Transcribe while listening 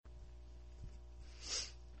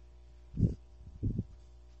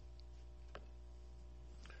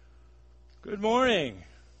Good morning.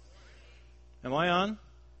 Am I on?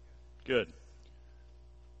 Good.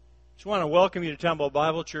 Just want to welcome you to Townville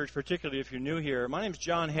Bible Church, particularly if you're new here. My name is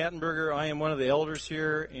John Hattenberger. I am one of the elders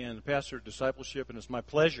here and the pastor of discipleship, and it's my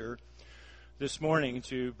pleasure this morning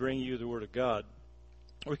to bring you the Word of God.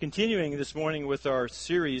 We're continuing this morning with our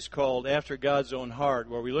series called After God's Own Heart,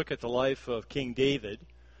 where we look at the life of King David.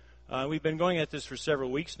 We've been going at this for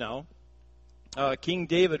several weeks now. King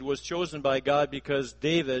David was chosen by God because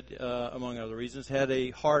David, among other reasons, had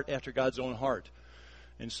a heart after God's own heart.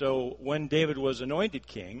 And so when David was anointed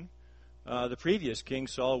king, the previous king,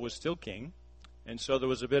 Saul, was still king. And so there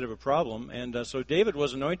was a bit of a problem. And so David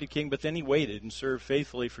was anointed king, but then he waited and served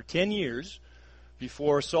faithfully for 10 years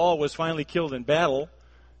before Saul was finally killed in battle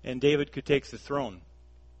and David could take the throne.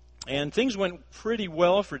 And things went pretty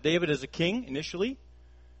well for David as a king initially.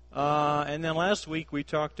 And then last week we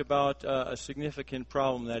talked about a significant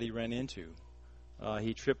problem that he ran into.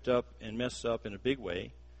 He tripped up and messed up in a big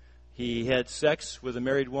way. He had sex with a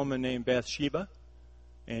married woman named Bathsheba,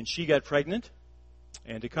 and she got pregnant.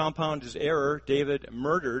 And to compound his error, David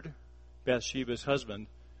murdered Bathsheba's husband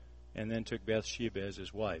and then took Bathsheba as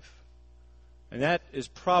his wife. And that is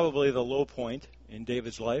probably the low point in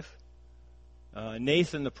David's life.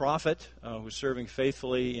 Nathan the prophet, who's serving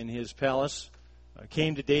faithfully in his palace,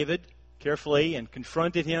 came to David carefully and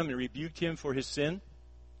confronted him and rebuked him for his sin.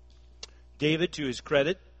 David, to his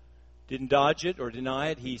credit, didn't dodge it or deny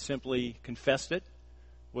it. He simply confessed it,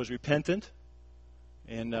 was repentant,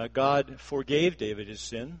 and God forgave David his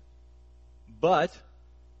sin. But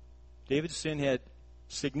David's sin had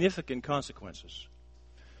significant consequences.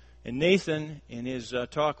 And Nathan, in his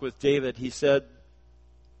talk with David, he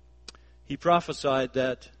prophesied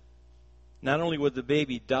that not only would the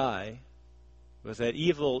baby die, but that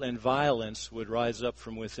evil and violence would rise up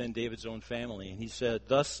from within David's own family. And he said,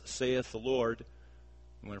 "Thus saith the Lord."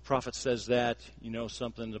 And when a prophet says that, you know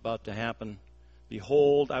something's about to happen.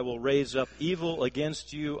 "Behold, I will raise up evil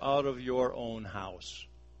against you out of your own house."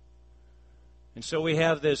 And so we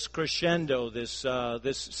have this crescendo, this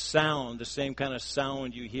sound, the same kind of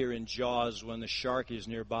sound you hear in Jaws when the shark is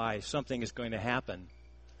nearby. Something is going to happen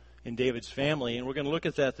in David's family. And we're going to look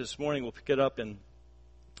at that this morning. We'll pick it up in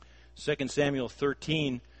 2 Samuel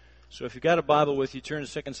 13. So if you've got a Bible with you, turn to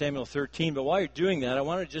 2 Samuel 13. But while you're doing that, I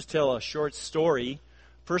want to just tell a short story,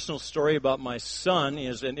 personal story about my son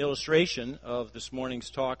as an illustration of this morning's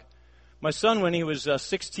talk. My son, when he was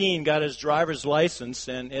 16, got his driver's license,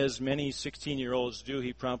 and as many 16-year-olds do,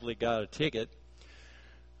 he promptly got a ticket.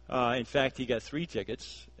 In fact, he got 3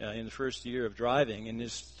 tickets in the first year of driving, and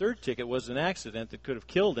his third ticket was an accident that could have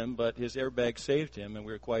killed him, but his airbag saved him, and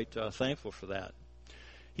we were quite thankful for that.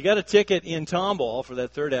 He got a ticket in Tomball for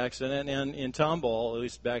that third accident, and in Tomball, at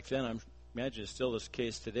least back then, I imagine it's still this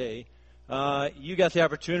case today, you got the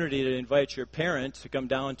opportunity to invite your parent to come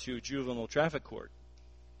down to juvenile traffic court.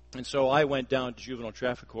 And so I went down to juvenile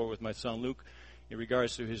traffic court with my son Luke in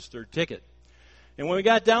regards to his third ticket. And when we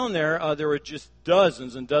got down there, there were just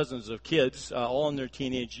dozens and dozens of kids, all in their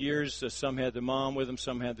teenage years. Some had their mom with them,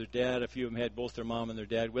 some had their dad. A few of them had both their mom and their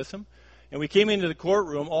dad with them. And we came into the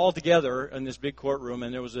courtroom all together in this big courtroom,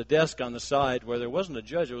 and there was a desk on the side where there wasn't a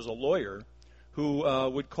judge, it was a lawyer who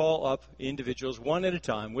would call up individuals one at a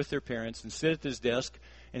time with their parents and sit at this desk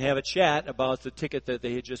and have a chat about the ticket that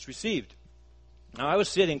they had just received. Now, I was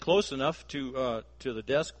sitting close enough to the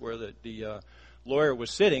desk where the lawyer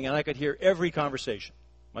was sitting, and I could hear every conversation.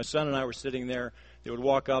 My son and I were sitting there. They would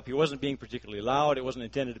walk up. He wasn't being particularly loud. It wasn't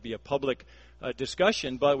intended to be a public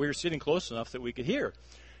discussion, but we were sitting close enough that we could hear.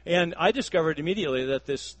 And I discovered immediately that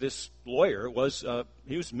this lawyer was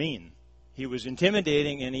he was mean. He was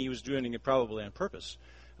intimidating, and he was doing it probably on purpose.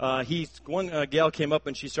 One gal came up,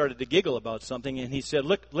 and she started to giggle about something, and he said,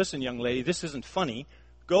 "Look, listen, young lady, this isn't funny.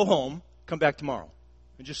 Go home. Come back tomorrow."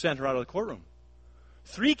 And just sent her out of the courtroom.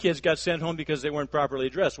 3 kids got sent home because they weren't properly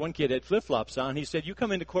dressed. One kid had flip-flops on. He said, "You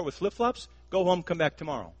come into court with flip-flops? Go home, come back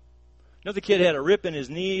tomorrow." Another kid had a rip in his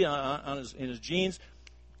knee, in his jeans.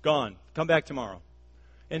 "Gone. Come back tomorrow."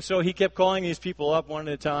 And so he kept calling these people up one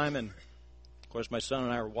at a time. And, of course, my son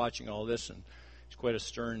and I were watching all this. And he's quite a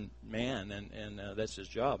stern man, and that's his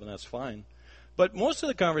job, and that's fine. But most of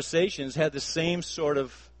the conversations had the same sort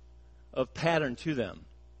of pattern to them.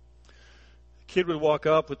 Kid would walk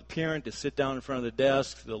up with the parent to sit down in front of the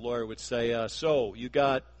desk. The lawyer would say, "So you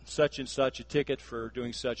got such and such a ticket for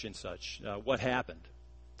doing such and such. What happened?"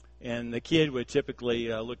 And the kid would typically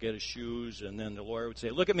look at his shoes, and then the lawyer would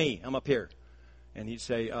say, "Look at me, I'm up here." And he'd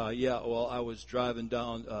say, "Yeah, well, I was driving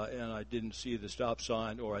down and I didn't see the stop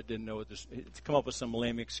sign, or I didn't know what this." He'd come up with some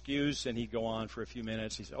lame excuse, and he'd go on for a few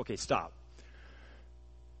minutes. He said, "Okay, stop.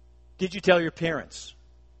 Did you tell your parents?"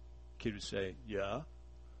 Kid would say, yeah.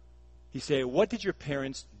 He'd say, what did your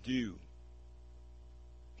parents do?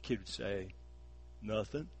 The kid would say,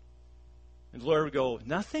 nothing. And the lawyer would go,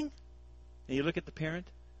 nothing? And you look at the parent,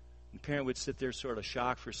 and the parent would sit there sort of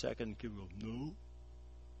shocked for a second, and the kid would go, no.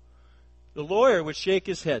 The lawyer would shake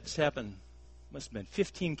his head. This happened, must have been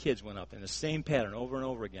 15 kids went up in the same pattern over and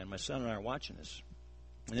over again. My son and I are watching this.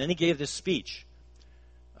 And then he gave this speech.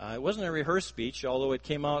 It wasn't a rehearsed speech, although it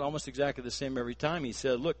came out almost exactly the same every time. He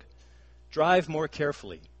said, look, drive more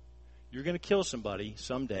carefully. You're going to kill somebody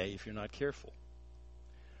someday if you're not careful.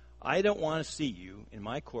 I don't want to see you in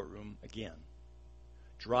my courtroom again.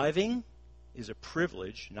 Driving is a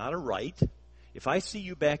privilege, not a right. If I see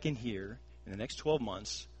you back in here in the next 12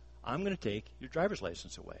 months, I'm going to take your driver's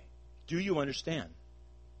license away. Do you understand?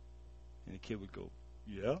 And the kid would go,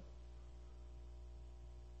 yeah.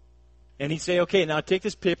 And he'd say, okay, now take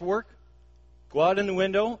this paperwork, go out in the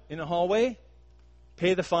window in the hallway,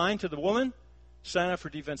 pay the fine to the woman, sign up for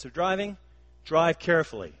defensive driving, drive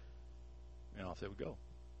carefully. And off they would go.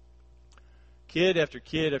 Kid after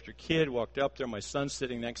kid after kid walked up there. My son's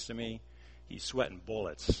sitting next to me. He's sweating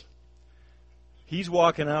bullets. He's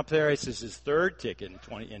walking up there. It's his third ticket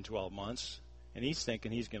in 12 months, and he's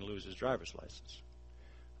thinking he's going to lose his driver's license.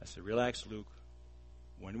 I said, relax, Luke.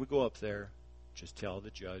 When we go up there, just tell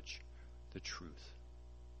the judge the truth.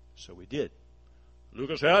 So we did.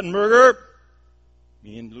 Lucas Hattenberger.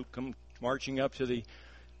 Me and Luke come marching up to the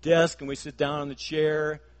desk, and we sit down in the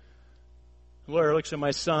chair. The lawyer looks at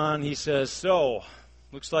my son. He says, so,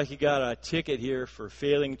 looks like you got a ticket here for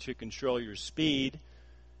failing to control your speed,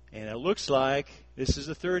 and it looks like this is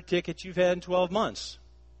the third ticket you've had in 12 months.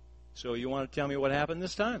 So you want to tell me what happened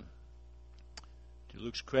this time? To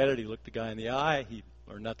Luke's credit, he looked the guy in the eye. He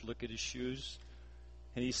learned not to look at his shoes.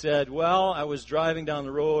 And he said, well, I was driving down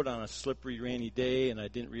the road on a slippery, rainy day, and I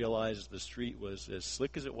didn't realize the street was as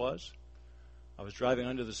slick as it was. I was driving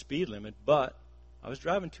under the speed limit, but I was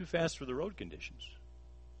driving too fast for the road conditions.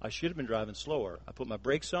 I should have been driving slower. I put my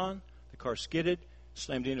brakes on, the car skidded,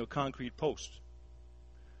 slammed into a concrete post.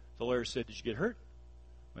 The lawyer said, did you get hurt?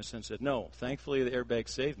 My son said, no. Thankfully, the airbag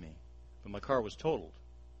saved me, but my car was totaled.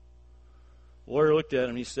 The lawyer looked at him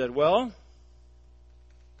and he said, well,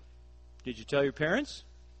 did you tell your parents?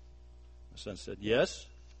 My son said, yes.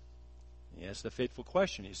 He asked a fateful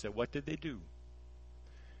question. He said, what did they do?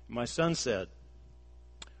 My son said,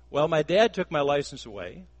 well, my dad took my license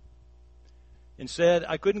away and said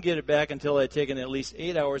I couldn't get it back until I had taken at least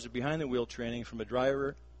 8 hours of behind-the-wheel training from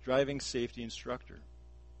a driving safety instructor.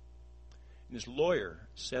 And his lawyer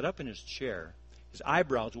sat up in his chair. His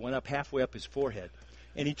eyebrows went up halfway up his forehead.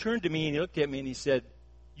 And he turned to me and he looked at me and he said,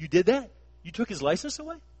 you did that? You took his license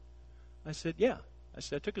away? I said, yeah. I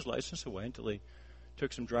said, I took his license away until he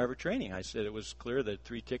took some driver training. I said it was clear that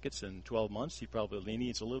 3 tickets in 12 months, he probably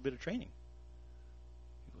needs a little bit of training.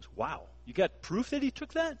 He goes, wow, you got proof that he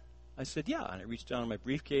took that? I said, yeah. And I reached down in my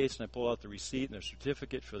briefcase and I pulled out the receipt and the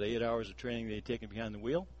certificate for the 8 hours of training that he'd taken behind the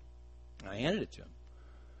wheel. And I handed it to him.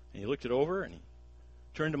 And he looked it over and he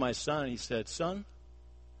turned to my son and he said, son,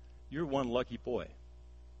 you're one lucky boy.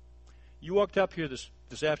 You walked up here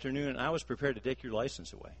this afternoon and I was prepared to take your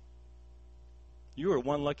license away. You are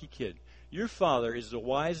one lucky kid. Your father is the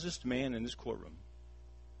wisest man in this courtroom.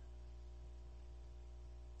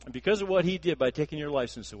 And because of what he did by taking your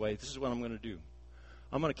license away, this is what I'm going to do.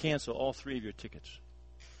 I'm going to cancel all 3 of your tickets.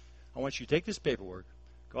 I want you to take this paperwork,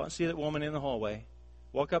 go out and see that woman in the hallway,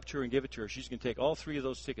 walk up to her and give it to her. She's going to take all 3 of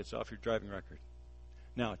those tickets off your driving record.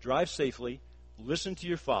 Now, drive safely, listen to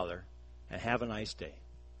your father, and have a nice day.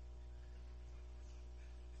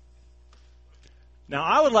 Now,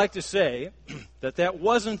 I would like to say that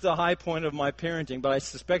wasn't the high point of my parenting, but I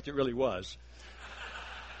suspect it really was.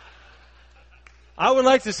 I would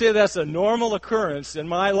like to say that's a normal occurrence in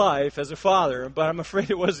my life as a father, but I'm afraid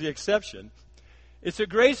it was the exception. It's a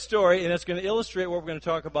great story, and it's going to illustrate what we're going to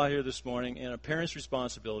talk about here this morning and a parent's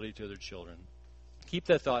responsibility to their children. Keep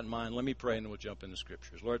that thought in mind. Let me pray, and then we'll jump into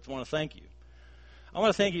Scriptures. Lord, I want to thank you. I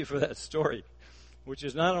want to thank you for that story, which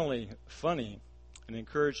is not only funny and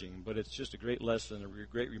encouraging, but it's just a great lesson, a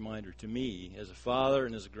great reminder to me as a father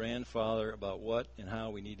and as a grandfather about what and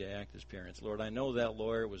how we need to act as parents. Lord, I know that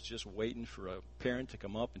lawyer was just waiting for a parent to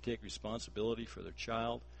come up and take responsibility for their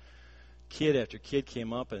child. Kid after kid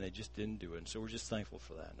came up and they just didn't do it. And so we're just thankful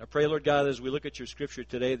for that. I pray, Lord God, as we look at your scripture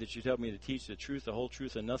today, that you'd help me to teach the truth, the whole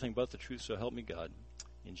truth, and nothing but the truth. So help me, God.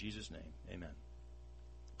 In Jesus' name, amen.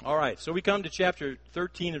 All right, so we come to chapter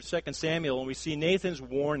 13 of 2 Samuel, and we see Nathan's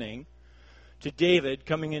warning to David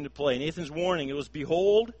coming into play. Nathan's warning, it was,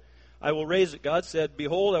 behold, I will raise it. God said,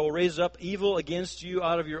 behold, I will raise up evil against you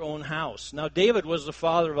out of your own house. Now, David was the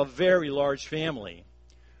father of a very large family.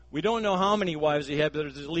 We don't know how many wives he had, but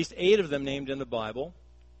there's at least 8 of them named in the Bible.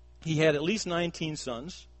 He had at least 19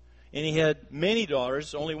 sons, and he had many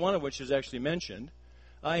daughters, only one of which is actually mentioned,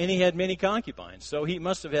 and he had many concubines. So he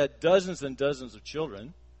must have had dozens and dozens of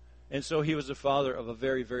children, and so he was the father of a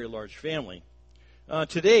very, very large family.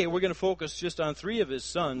 Today, we're going to focus just on 3 of his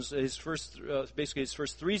sons, basically his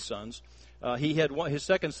first 3 sons. He had his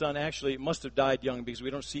second son actually must have died young because we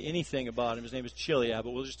don't see anything about him. His name is Chileab,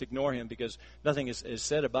 but we'll just ignore him because nothing is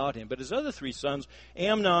said about him. But his other 3 sons,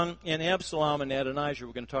 Amnon and Absalom and Adonijah,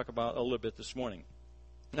 we're going to talk about a little bit this morning.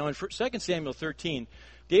 Now, in 2 Samuel 13,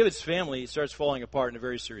 David's family starts falling apart in a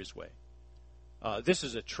very serious way. This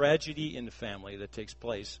is a tragedy in the family that takes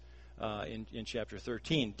place in chapter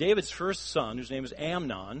 13. David's first son, whose name is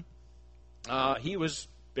Amnon, he was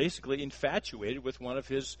basically infatuated with one of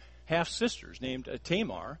his half-sisters named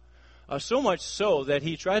Tamar, so much so that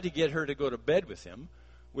he tried to get her to go to bed with him,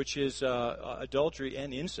 which is adultery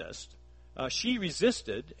and incest. She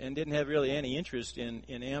resisted and didn't have really any interest in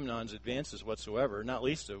Amnon's advances whatsoever, not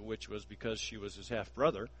least of which was because she was his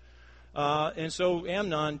half-brother. And so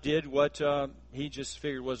Amnon did what he just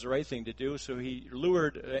figured was the right thing to do, so he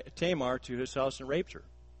lured Tamar to his house and raped her.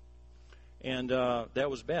 And that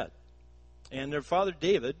was bad. And their father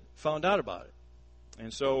David found out about it.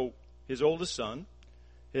 And so his oldest son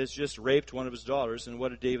has just raped one of his daughters, and what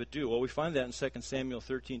did David do? Well, we find that in 2 Samuel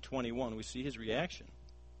 13:21. We see his reaction.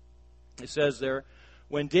 It says there,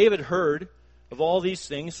 when David heard of all these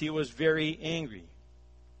things, he was very angry.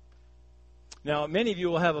 Now, many of you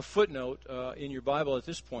will have a footnote in your Bible at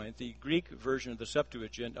this point. The Greek version of the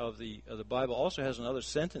Septuagint of the Bible also has another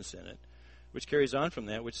sentence in it, which carries on from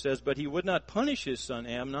that, which says, but he would not punish his son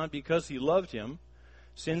Amnon because he loved him,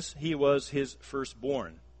 since he was his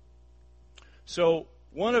firstborn. So,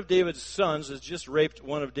 one of David's sons has just raped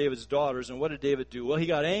one of David's daughters, and what did David do? Well, he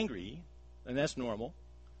got angry, and that's normal,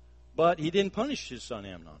 but he didn't punish his son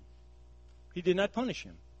Amnon. He did not punish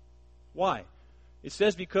him. Why? It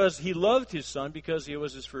says because he loved his son because he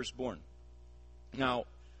was his firstborn. Now,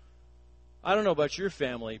 I don't know about your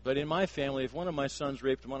family, but in my family, if one of my sons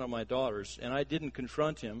raped one of my daughters and I didn't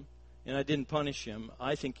confront him and I didn't punish him,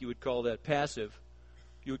 I think you would call that passive.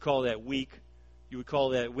 You would call that weak. You would call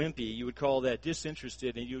that wimpy. You would call that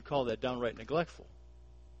disinterested, and you would call that downright neglectful.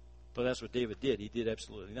 But that's what David did. He did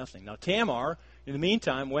absolutely nothing. Now, Tamar, in the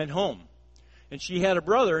meantime, went home. And she had a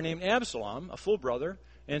brother named Absalom, a full brother,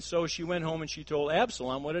 and so she went home and she told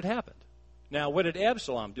Absalom what had happened. Now, what did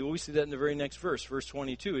Absalom do? We see that in the very next verse, verse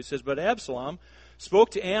 22. It says, but Absalom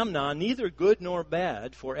spoke to Amnon neither good nor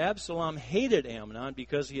bad, for Absalom hated Amnon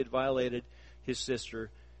because he had violated his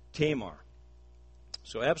sister Tamar.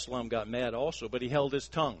 So Absalom got mad also, but he held his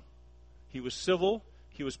tongue. He was civil.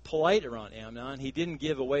 He was polite around Amnon. He didn't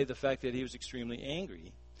give away the fact that he was extremely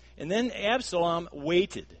angry. And then Absalom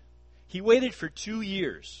waited. He waited for 2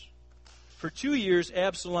 years. For 2 years,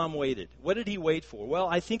 Absalom waited. What did he wait for? Well,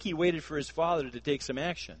 I think he waited for his father to take some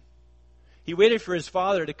action. He waited for his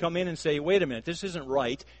father to come in and say, wait a minute, this isn't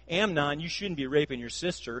right. Amnon, you shouldn't be raping your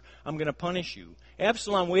sister. I'm going to punish you.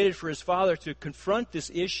 Absalom waited for his father to confront this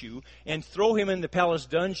issue and throw him in the palace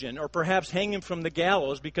dungeon or perhaps hang him from the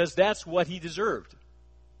gallows because that's what he deserved.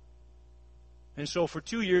 And so for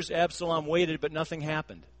 2 years, Absalom waited, but nothing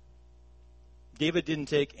happened. David didn't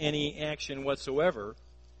take any action whatsoever.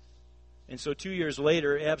 And so 2 years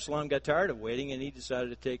later, Absalom got tired of waiting, and he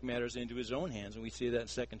decided to take matters into his own hands. And we see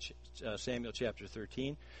that in 2 Samuel chapter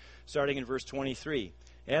 13, starting in verse 23.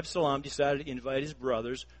 Absalom decided to invite his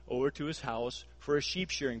brothers over to his house for a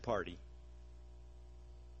sheep-shearing party.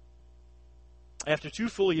 After 2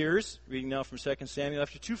 full years, reading now from 2 Samuel,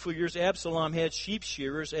 after 2 full years, Absalom had sheep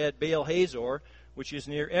shearers at Baal Hazor, which is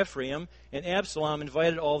near Ephraim, and Absalom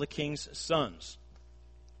invited all the king's sons.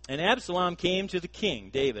 And Absalom came to the king,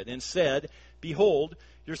 David, and said, behold,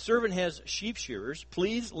 your servant has sheep shearers.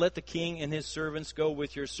 Please let the king and his servants go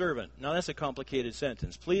with your servant. Now, that's a complicated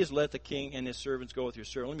sentence. Please let the king and his servants go with your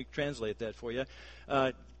servant. Let me translate that for you.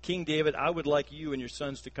 King David, I would like you and your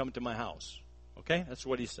sons to come to my house. Okay? That's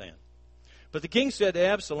what he's saying. But the king said to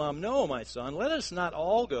Absalom, no, my son, let us not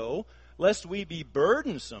all go, lest we be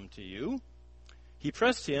burdensome to you. He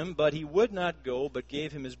pressed him, but he would not go, but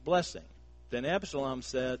gave him his blessing. Then Absalom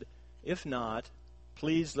said, if not,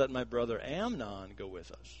 please let my brother Amnon go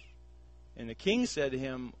with us. And the king said to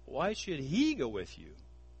him, why should he go with you?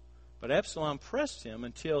 But Absalom pressed him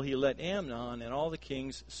until he let Amnon and all the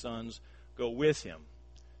king's sons go with him.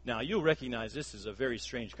 Now, you'll recognize this is a very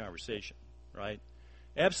strange conversation, right?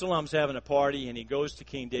 Absalom's having a party, and he goes to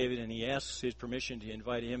King David, and he asks his permission to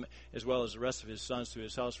invite him as well as the rest of his sons to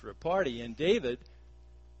his house for a party. And David,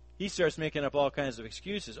 he starts making up all kinds of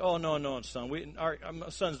excuses. Oh, no, son. Our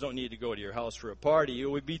sons don't need to go to your house for a party. It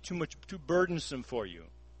would be too burdensome for you.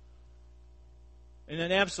 And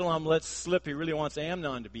then Absalom lets slip he really wants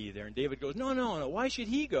Amnon to be there. And David goes, no. Why should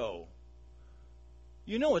he go?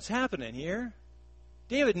 You know what's happening here.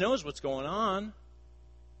 David knows what's going on.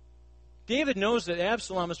 David knows that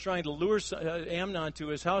Absalom is trying to lure Amnon to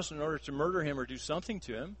his house in order to murder him or do something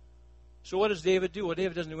to him. So what does David do? Well,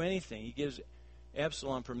 David doesn't do anything. He gives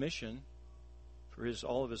Absalom permission for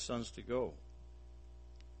all of his sons to go.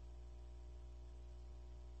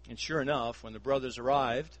 And sure enough, when the brothers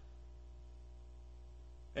arrived,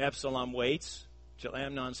 Absalom waits till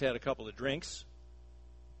Amnon's had a couple of drinks,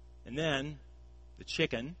 and then the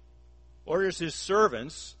chicken orders his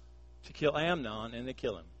servants to kill Amnon, and they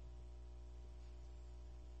kill him.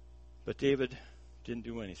 But David didn't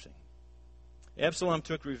do anything. Absalom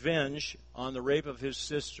took revenge on the rape of his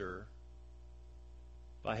sister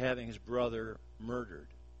by having his brother murdered,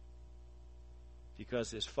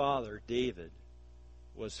 because his father, David,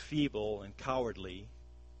 was feeble and cowardly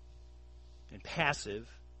and passive,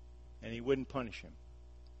 and he wouldn't punish him.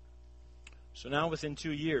 So now within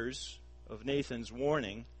 2 years of Nathan's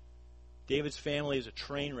warning, David's family is a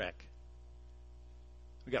train wreck.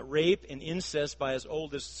 We got rape and incest by his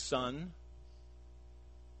oldest son.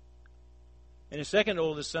 And his second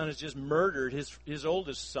oldest son has just murdered his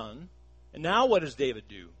oldest son. And now what does David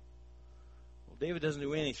do? Well, David doesn't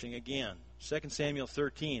do anything again. 2 Samuel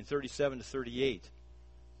 13, 37 to 38.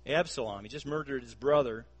 Absalom, he just murdered his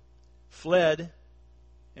brother, fled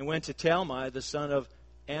and went to Talmai, the son of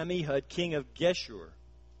Ammihud, king of Geshur.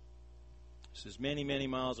 This is many, many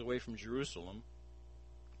miles away from Jerusalem.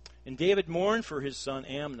 And David mourned for his son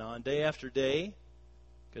Amnon day after day,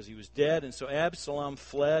 because he was dead. And so Absalom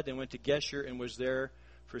fled and went to Geshur and was there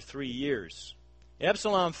for 3 years.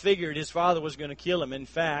 Absalom figured his father was going to kill him. In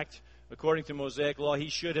fact, according to Mosaic law, he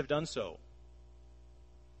should have done so.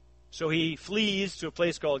 So he flees to a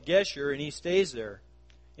place called Geshur, and he stays there.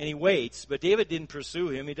 And he waits. But David didn't pursue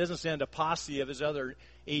him. He doesn't send a posse of his other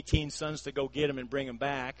 18 sons to go get him and bring him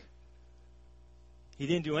back. He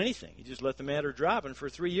didn't do anything. He just let the matter drop. And for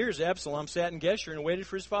 3 years, Absalom sat in Geshur and waited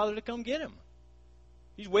for his father to come get him.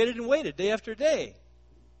 He's waited and waited day after day.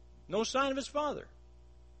 No sign of his father.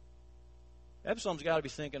 Absalom's got to be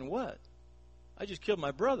thinking, what? I just killed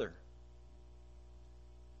my brother.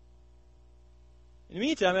 In the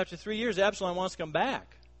meantime, after 3 years, Absalom wants to come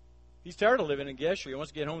back. He's tired of living in Geshur. He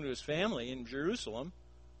wants to get home to his family in Jerusalem.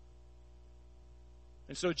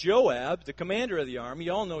 And so Joab, the commander of the army,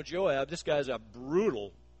 you all know Joab. This guy's a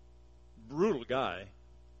brutal, brutal guy.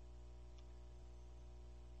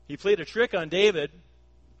 He played a trick on David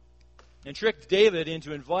and tricked David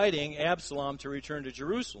into inviting Absalom to return to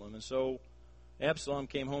Jerusalem. And so Absalom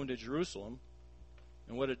came home to Jerusalem.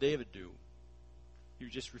 And what did David do? He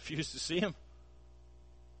just refused to see him.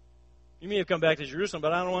 You may have come back to Jerusalem,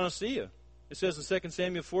 but I don't want to see you. It says in 2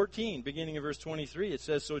 Samuel 14, beginning in verse 23, it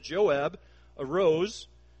says, So Joab arose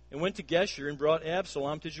and went to Geshur and brought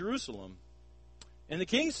Absalom to Jerusalem. And the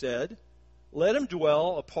king said, Let him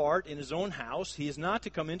dwell apart in his own house. He is not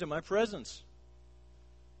to come into my presence.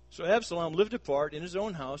 So Absalom lived apart in his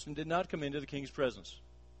own house and did not come into the king's presence.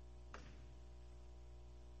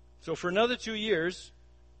 So for another 2 years,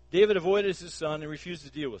 David avoided his son and refused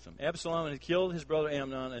to deal with him. Absalom had killed his brother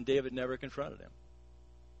Amnon, and David never confronted him.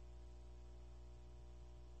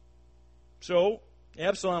 So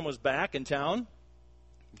Absalom was back in town.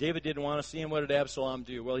 David didn't want to see him. What did Absalom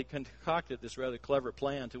do? Well, he concocted this rather clever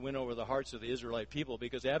plan to win over the hearts of the Israelite people,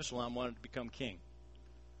 because Absalom wanted to become king.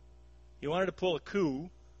 He wanted to pull a coup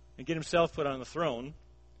and get himself put on the throne.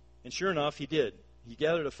 And sure enough, he did. He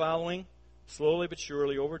gathered a following, slowly but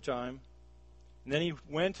surely, over time. And then he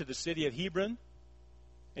went to the city of Hebron,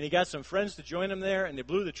 and he got some friends to join him there, and they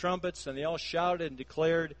blew the trumpets, and they all shouted and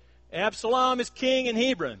declared, Absalom is king in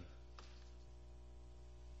Hebron.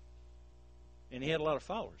 And he had a lot of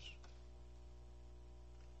followers.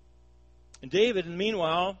 And David,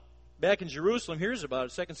 meanwhile, back in Jerusalem, hears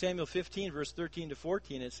about it. 2 Samuel 15, verse 13 to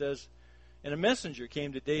 14, it says, And a messenger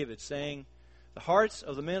came to David, saying, The hearts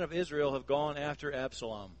of the men of Israel have gone after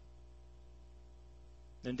Absalom.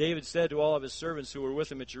 Then David said to all of his servants who were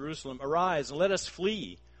with him at Jerusalem, Arise and let us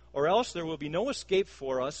flee, or else there will be no escape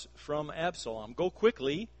for us from Absalom. Go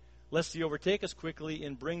quickly, lest he overtake us quickly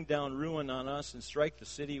and bring down ruin on us and strike the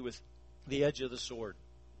city with the edge of the sword.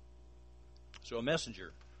 So a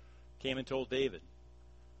messenger came and told David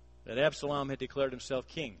that Absalom had declared himself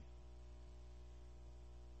king,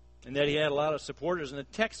 and that he had a lot of supporters. And the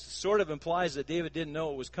text sort of implies that David didn't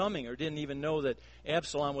know it was coming, or didn't even know that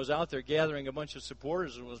Absalom was out there gathering a bunch of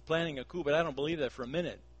supporters and was planning a coup, but I don't believe that for a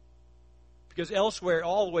minute. Because elsewhere,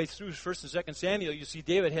 all the way through 1st and 2nd Samuel, you see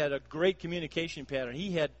David had a great communication pattern.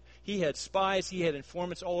 He had spies, he had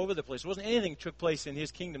informants all over the place. There wasn't anything that took place in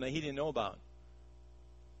his kingdom that he didn't know about.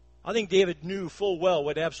 I think David knew full well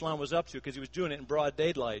what Absalom was up to because he was doing it in broad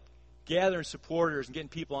daylight, gathering supporters and getting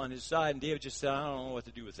people on his side. And David just said, I don't know what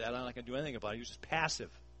to do with that. I'm not going to do anything about it. He was just passive.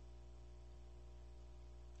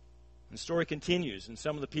 And the story continues. And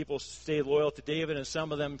some of the people stayed loyal to David, and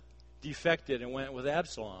some of them defected and went with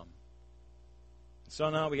Absalom. So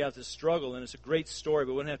now we have this struggle, and it's a great story,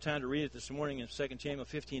 but we don't have time to read it this morning in 2 Samuel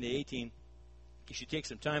 15 to 18. You should take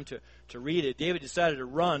some time to read it. David decided to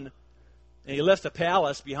run, and he left the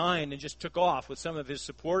palace behind and just took off with some of his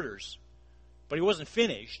supporters. But he wasn't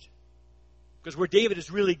finished, because where David is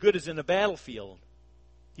really good is in the battlefield.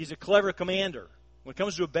 He's a clever commander. When it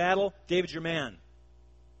comes to a battle, David's your man.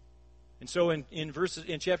 And so in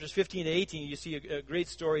chapters 15 to 18, you see a great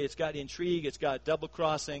story. It's got intrigue, it's got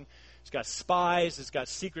double-crossing, it's got spies, it's got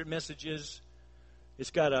secret messages,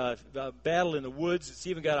 it's got a battle in the woods, it's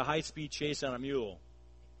even got a high-speed chase on a mule.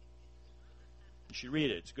 You should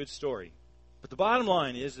read it. It's a good story. But the bottom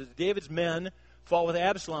line is that David's men fought with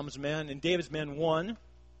Absalom's men, and David's men won,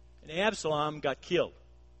 and Absalom got killed.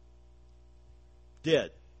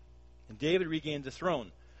 Dead. And David regained the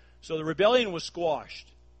throne. So the rebellion was squashed.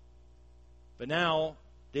 But now,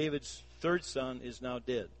 David's third son is now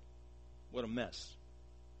dead. What a mess.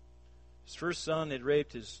 His first son had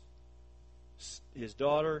raped his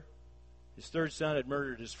daughter. His third son had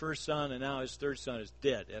murdered his first son, and now his third son is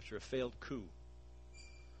dead after a failed coup.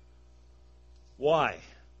 Why?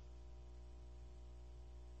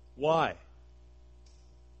 Why?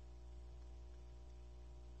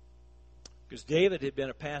 Because David had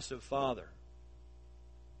been a passive father.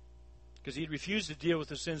 Because he'd refused to deal with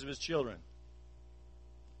the sins of his children.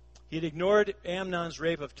 He had ignored Amnon's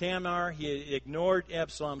rape of Tamar. He had ignored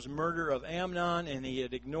Absalom's murder of Amnon. And he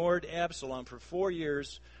had ignored Absalom for 4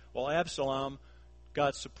 years while Absalom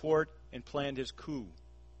got support and planned his coup.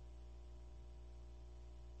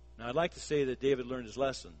 Now, I'd like to say that David learned his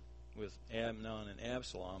lesson with Amnon and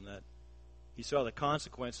Absalom, that he saw the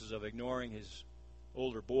consequences of ignoring his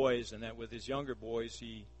older boys, and that with his younger boys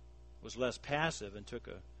he was less passive and took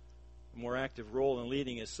a more active role in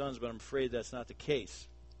leading his sons, but I'm afraid that's not the case.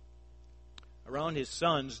 Around his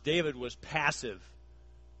sons, David was passive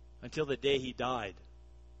until the day he died.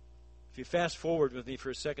 If you fast forward with me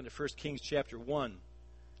for a second to 1 Kings chapter 1,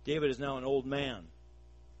 David is now an old man.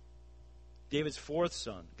 David's fourth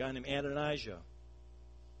son, a guy named Adonijah,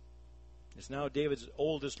 is now David's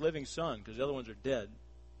oldest living son because the other ones are dead.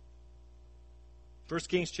 1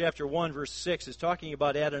 Kings chapter 1, verse 6 is talking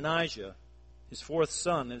about Adonijah, his fourth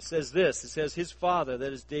son. And it says this, it says, his father,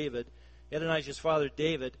 that is David, Adonijah's father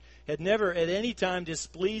David, had never at any time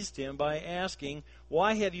displeased him by asking,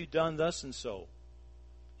 why have you done thus and so?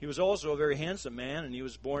 He was also a very handsome man, and he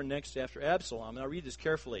was born next after Absalom. Now read this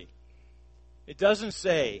carefully. It doesn't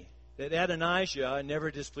say that Adonijah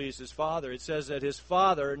never displeased his father. It says that his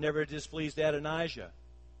father never displeased Adonijah.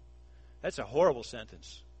 That's a horrible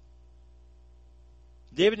sentence.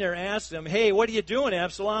 David never asked him, hey, what are you doing,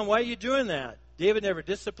 Absalom? Why are you doing that? David never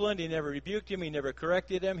disciplined, he never rebuked him, he never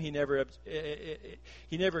corrected him, he never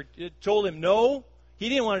told him no. He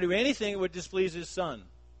didn't want to do anything that would displease his son.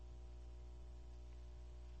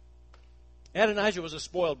 Adonijah was a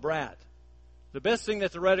spoiled brat. The best thing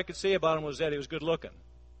that the writer could say about him was that he was good looking.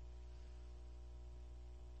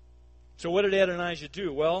 So what did Adonijah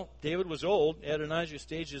do? Well, David was old. Adonijah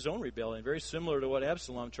staged his own rebellion, very similar to what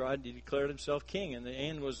Absalom tried. He declared himself king, and the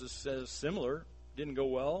end was similar. Didn't go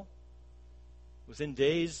well. Within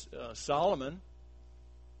days, Solomon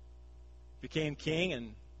became king,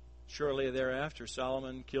 and shortly thereafter,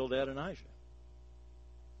 Solomon killed Adonijah.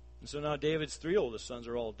 And so now David's three oldest sons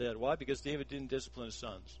are all dead. Why? Because David didn't discipline his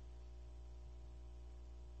sons.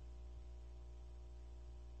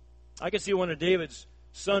 I can see one of David's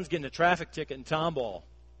sons getting a traffic ticket in Tomball.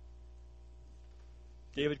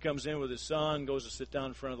 David comes in with his son, goes to sit down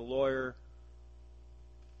in front of the lawyer.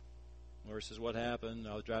 Lawyer says, what happened?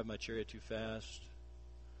 I was driving my chariot too fast.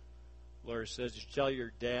 Lawyer says, did you tell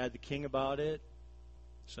your dad, the king, about it?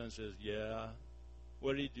 Son says, yeah.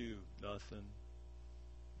 What did he do? Nothing.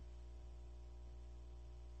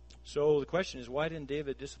 So the question is, why didn't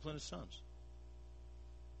David discipline his sons?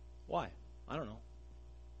 Why? I don't know.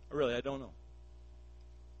 Really, I don't know.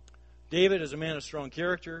 David is a man of strong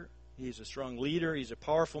character. He's a strong leader. He's a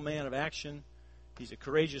powerful man of action. He's a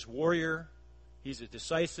courageous warrior. He's a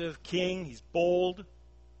decisive king. He's bold.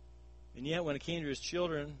 And yet, when it came to his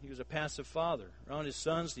children, he was a passive father. Around his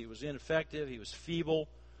sons, he was ineffective. He was feeble.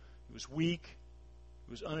 He was weak.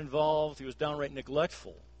 He was uninvolved. He was downright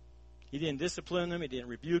neglectful. He didn't discipline them. He didn't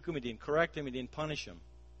rebuke them. He didn't correct them. He didn't punish them.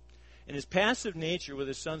 And his passive nature with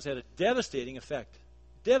his sons had a devastating effect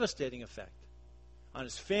on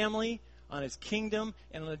his family, on his kingdom,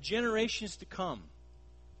 and on the generations to come.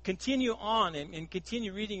 Continue on and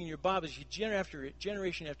continue reading in your Bibles,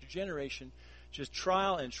 generation after generation, just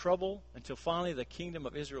trial and trouble until finally the kingdom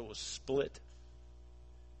of Israel was split.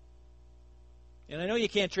 And I know you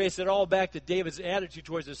can't trace it all back to David's attitude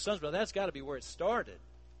towards his sons, but that's got to be where it started.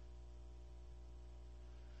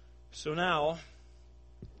 So now,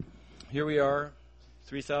 here we are,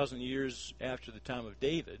 3,000 years after the time of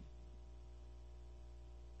David.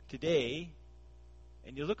 Today,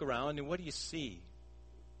 and you look around, and what do you see?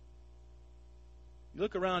 You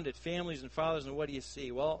look around at families and fathers, and what do you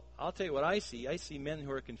see? Well, I'll tell you what I see. I see men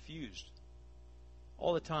who are confused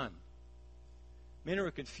all the time. Men who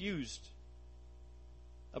are confused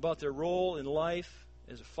about their role in life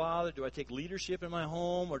as a father. Do I take leadership in my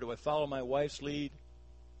home, or do I follow my wife's lead?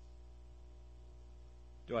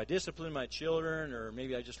 Do I discipline my children, or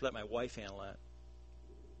maybe I just let my wife handle that?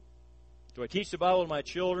 Do I teach the Bible to my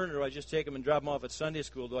children, or do I just take them and drop them off at Sunday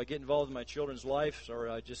school? Do I get involved in my children's lives, or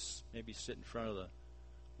do I just maybe sit in front of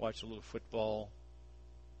watch a little football,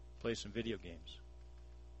 play some video games?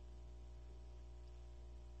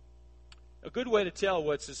 A good way to tell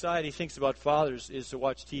what society thinks about fathers is to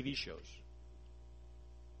watch TV shows.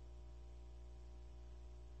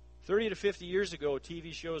 30 to 50 years ago,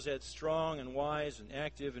 TV shows had strong and wise and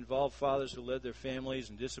active, involved fathers who led their families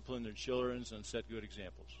and disciplined their children and set good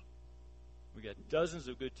examples. We got dozens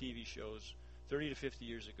of good TV shows 30 to 50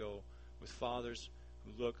 years ago with fathers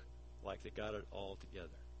who look like they got it all together.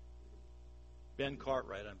 Ben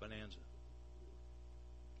Cartwright on Bonanza.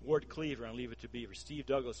 Ward Cleaver on Leave It to Beaver. Steve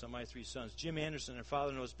Douglas on My Three Sons. Jim Anderson on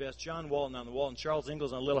Father Knows Best. John Walton on The Wall. And Charles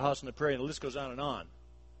Ingalls on Little House on the Prairie. And the list goes on and on.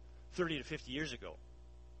 30 to 50 years ago.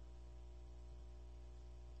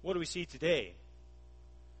 What do we see today?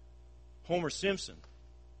 Homer Simpson.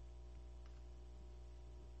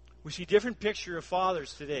 We see a different picture of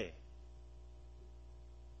fathers today.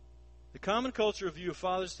 The common cultural view of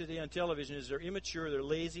fathers today on television is they're immature, they're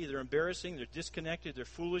lazy, they're embarrassing, they're disconnected, they're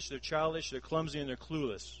foolish, they're childish, they're clumsy, and they're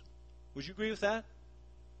clueless. Would you agree with that?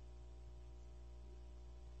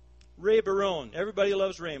 Ray Barone, Everybody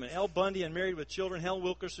Loves Raymond. Al Bundy on Married with Children. Hal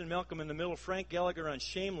Wilkerson, Malcolm in the Middle. Frank Gallagher on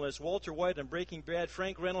Shameless. Walter White on Breaking Bad.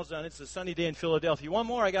 Frank Reynolds on It's a Sunny Day in Philadelphia. You want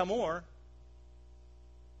more? I got more.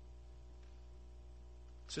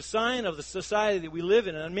 It's a sign of the society that we live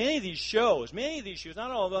in. And on many of these shows,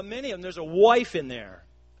 not all of them, many of them, there's a wife in there.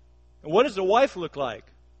 And what does the wife look like?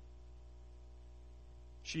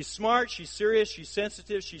 She's smart, she's serious, she's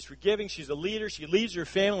sensitive, she's forgiving, she's a leader, she leads her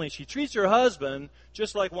family, she treats her husband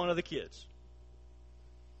just like one of the kids.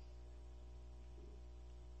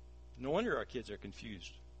 No wonder our kids are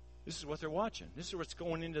confused. This is what they're watching. This is what's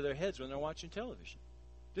going into their heads when they're watching television.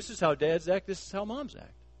 This is how dads act, this is how moms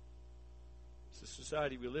act. It's the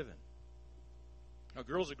society we live in. Our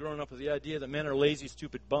girls are growing up with the idea that men are lazy,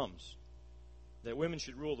 stupid bums, that women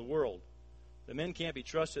should rule the world, that men can't be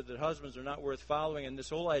trusted, that husbands are not worth following, and this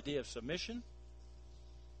whole idea of submission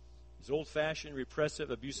is old-fashioned, repressive,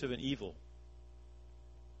 abusive, and evil.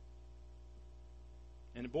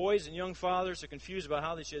 And boys and young fathers are confused about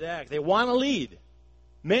how they should act. They want to lead.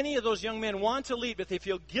 Many of those young men want to lead, but they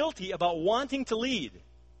feel guilty about wanting to lead.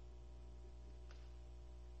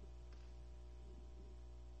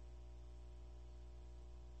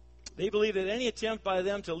 They believe that any attempt by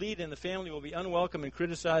them to lead in the family will be unwelcome and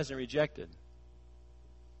criticized and rejected.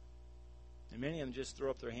 And many of them just throw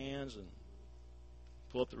up their hands and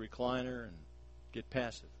pull up the recliner and get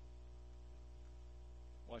passive.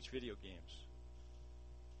 Watch video games.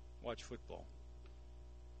 Watch football.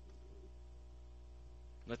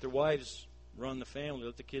 Let their wives run the family.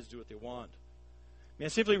 Let the kids do what they want. May I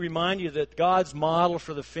simply remind you that God's model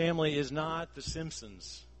for the family is not The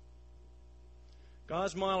Simpsons.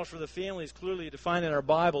 God's model for the family is clearly defined in our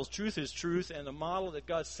Bibles. Truth is truth, and the model that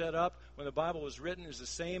God set up when the Bible was written is the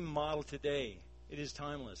same model today. It is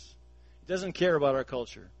timeless. It doesn't care about our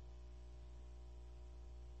culture.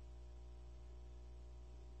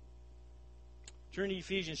 Turn to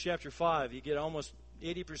Ephesians chapter 5. You get almost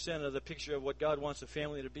 80% of the picture of what God wants a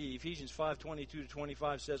family to be. Ephesians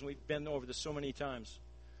 5:22-25 says, and we've been over this so many times,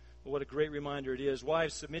 but what a great reminder it is.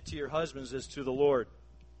 Wives, submit to your husbands as to the Lord.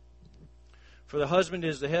 For the husband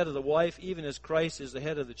is the head of the wife, even as Christ is the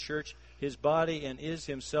head of the church, his body, and is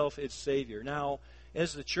himself its Savior. Now,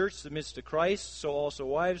 as the church submits to Christ, so also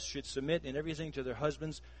wives should submit in everything to their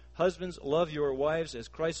husbands. Husbands, love your wives as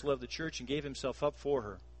Christ loved the church and gave himself up for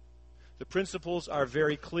her. The principles are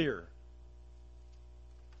very clear.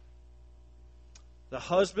 The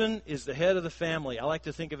husband is the head of the family. I like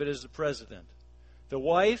to think of it as the president. The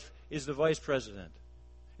wife is the vice president.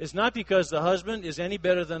 It's not because the husband is any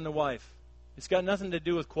better than the wife. It's got nothing to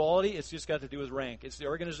do with quality. It's just got to do with rank. It's the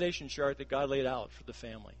organization chart that God laid out for the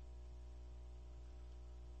family.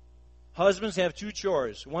 Husbands have two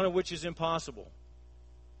chores, one of which is impossible.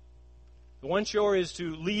 The one chore is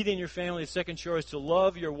to lead in your family. The second chore is to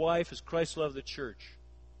love your wife as Christ loved the church.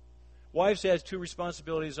 Wives have two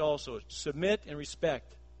responsibilities also, submit and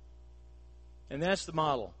respect. And that's the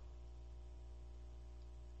model.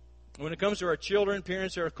 When it comes to our children,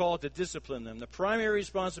 parents are called to discipline them. The primary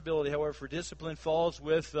responsibility, however, for discipline falls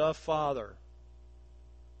with the father,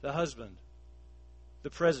 the husband, the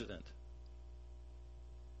president,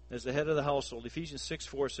 as the head of the household. Ephesians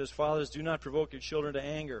 6:4 says, Fathers, do not provoke your children to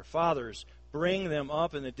anger. Fathers, bring them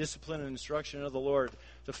up in the discipline and instruction of the Lord.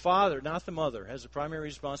 The father, not the mother, has the primary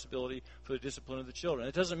responsibility for the discipline of the children.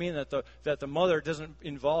 It doesn't mean that the mother doesn't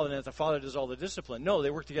involve and that the father does all the discipline. No, they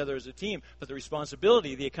work together as a team. But the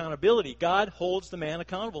responsibility, the accountability, God holds the man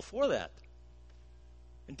accountable for that.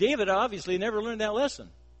 And David obviously never learned that lesson.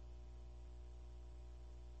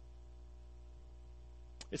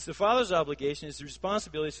 It's the father's obligation, it's the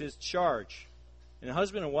responsibility, it's his charge. And the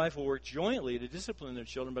husband and wife will work jointly to discipline their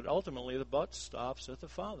children, but ultimately the buck stops at the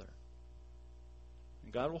father.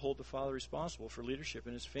 And God will hold the father responsible for leadership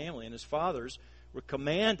in his family. And as fathers, we're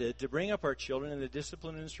commanded to bring up our children in the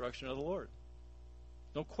discipline and instruction of the Lord.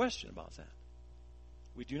 No question about that.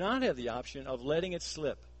 We do not have the option of letting it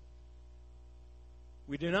slip.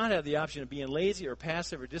 We do not have the option of being lazy or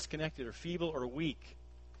passive or disconnected or feeble or weak.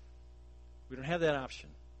 We don't have that option.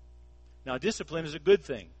 Now, discipline is a good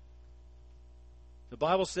thing. The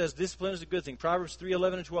Bible says discipline is a good thing. Proverbs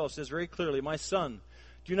 3:11 and 12 says very clearly, My son,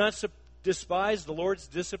 do not despise the Lord's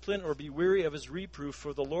discipline or be weary of his reproof,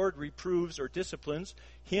 for the Lord reproves or disciplines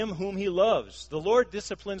him whom he loves. The Lord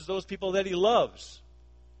disciplines those people that he loves.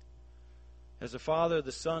 As a father,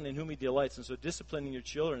 the son in whom he delights. And so disciplining your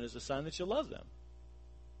children is a sign that you love them.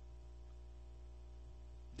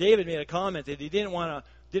 David made a comment that he didn't want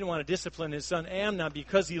to discipline his son Amnon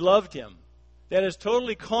because he loved him. That is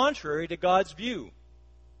totally contrary to God's view.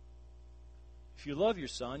 If you love your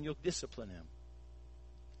son, you'll discipline him.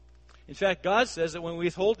 In fact, God says that when we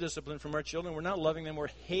withhold discipline from our children, we're not loving them, we're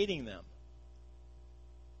hating them.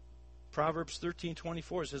 Proverbs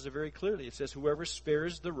 13:24 says it very clearly. It says, Whoever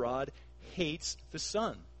spares the rod hates the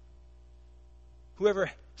son. Whoever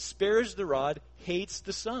spares the rod hates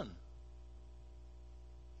the son.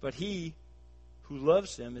 But he who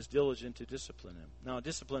loves him is diligent to discipline him. Now,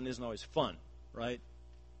 discipline isn't always fun, right?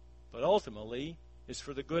 But ultimately, it's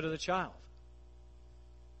for the good of the child.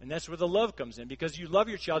 And that's where the love comes in. Because you love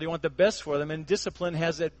your child, you want the best for them, and discipline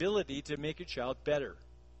has the ability to make your child better.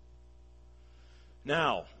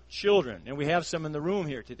 Now, children, and we have some in the room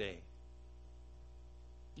here today.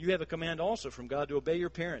 You have a command also from God to obey your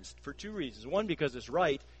parents for two reasons. One, because it's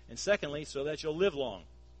right, and secondly, so that you'll live long.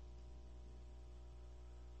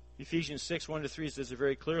 Ephesians 6:1-3 says it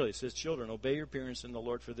very clearly. It says, Children, obey your parents in the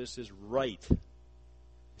Lord, for this is right. It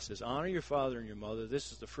says, honor your father and your mother.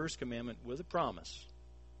 This is the first commandment with a promise.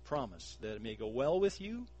 Promise that it may go well with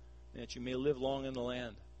you and that you may live long in the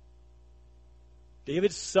land.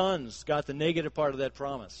 David's sons got the negative part of that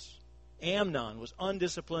promise. Amnon was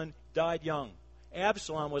undisciplined, died young.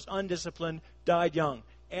 Absalom was undisciplined, died young.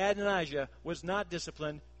 Adonijah was not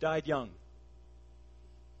disciplined, died young.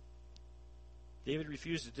 David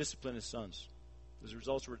refused to discipline his sons. The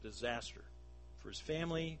results were a disaster for his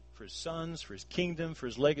family, for his sons, for his kingdom, for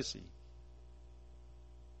his legacy.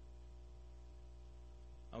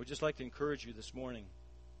 I would just like to encourage you this morning,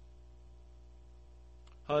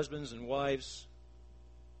 husbands and wives,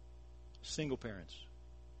 single parents,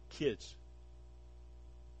 kids.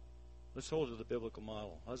 Let's hold to the biblical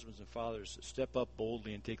model. Husbands and fathers, step up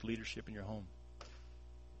boldly and take leadership in your home.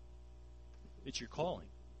 It's your calling.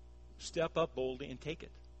 Step up boldly and take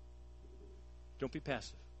it. Don't be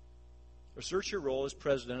passive. Assert your role as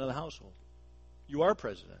president of the household. You are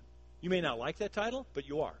president. You may not like that title, but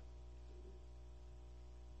you are.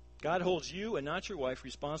 God holds you and not your wife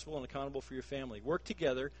responsible and accountable for your family. Work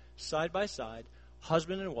together, side by side,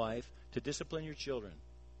 husband and wife, to discipline your children.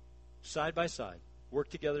 Side by side. Work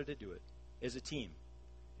together to do it as a team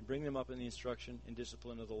and bring them up in the instruction and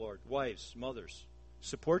discipline of the Lord. Wives, mothers,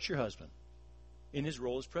 support your husband in his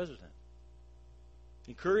role as president.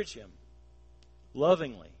 Encourage him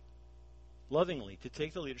lovingly to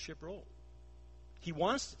take the leadership role. He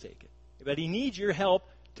wants to take it, but he needs your help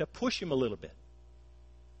to push him a little bit.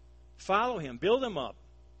 Follow him, build him up,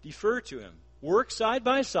 defer to him. Work side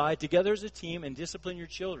by side together as a team and discipline your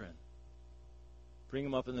children. Bring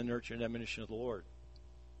them up in the nurture and admonition of the Lord.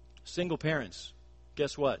 Single parents,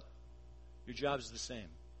 guess what? Your job is the same.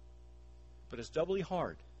 But it's doubly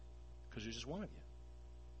hard because there's just one of you.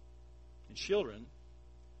 And children,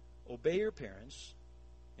 obey your parents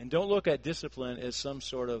and don't look at discipline as some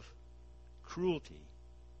sort of cruelty.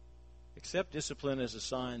 Accept discipline as a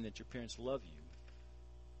sign that your parents love you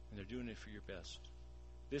and they're doing it for your best.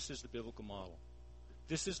 This is the biblical model.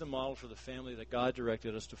 This is the model for the family that God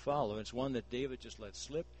directed us to follow. It's one that David just let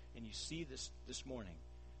slip, and you see this morning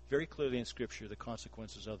very clearly in Scripture the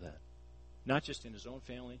consequences of that. Not just in his own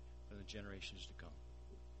family, but in the generations to come.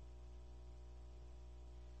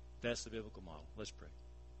 That's the biblical model. Let's pray.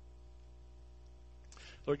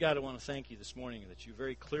 Lord God, I want to thank you this morning that you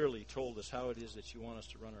very clearly told us how it is that you want us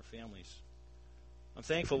to run our families. I'm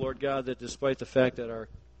thankful, Lord God, that despite the fact that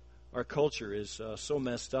our culture is so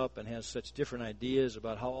messed up and has such different ideas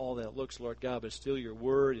about how all that looks, Lord God, but still your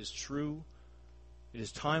word is true. It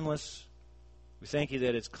is timeless. We thank you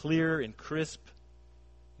that it's clear and crisp.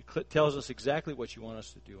 It tells us exactly what you want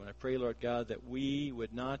us to do. And I pray, Lord God, that we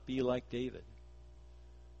would not be like David.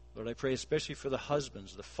 Lord, I pray especially for the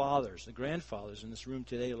husbands, the fathers, the grandfathers in this room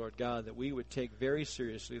today, Lord God, that we would take very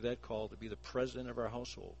seriously that call to be the president of our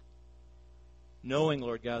household. Knowing,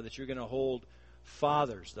 Lord God, that you're going to hold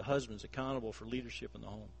fathers, the husbands, accountable for leadership in the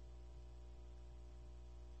home.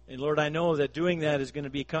 And Lord, I know that doing that is going to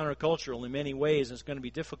be countercultural in many ways, and it's going to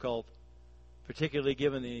be difficult, particularly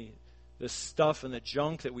given the stuff and the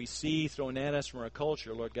junk that we see thrown at us from our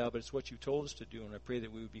culture, Lord God, but it's what you told us to do, and I pray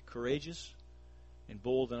that we would be courageous and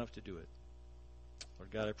bold enough to do it.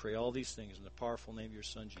 Lord God, I pray all these things in the powerful name of your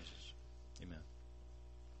Son, Jesus. Amen.